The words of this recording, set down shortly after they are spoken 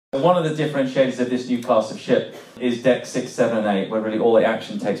One of the differentiators of this new class of ship is deck 6, 7 and 8, where really all the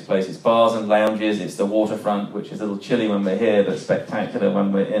action takes place. It's bars and lounges, it's the waterfront, which is a little chilly when we're here, but spectacular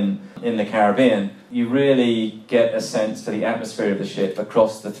when we're in the Caribbean. You really get a sense for the atmosphere of the ship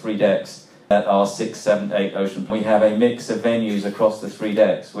across the 3 decks at our 6, 7, 8 ocean. We have a mix of venues across the 3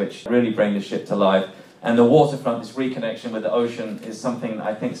 decks, which really bring the ship to life. And the waterfront, this reconnection with the ocean, is something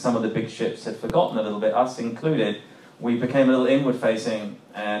I think some of the big ships had forgotten a little bit, us included. We became a little inward-facing,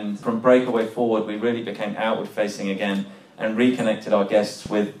 and from breakaway forward, we really became outward-facing again and reconnected our guests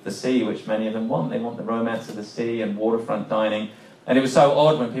with the sea, which many of them want. They want the romance of the sea and waterfront dining. And it was so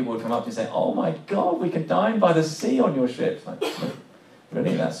odd when people would come up to me and say, "Oh my God, we can dine by the sea on your ship." Like,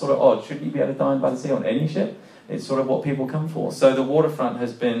 really? That's sort of odd. Shouldn't you be able to dine by the sea on any ship? It's sort of what people come for. So the waterfront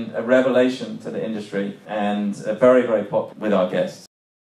has been a revelation to the industry and very, very popular with our guests.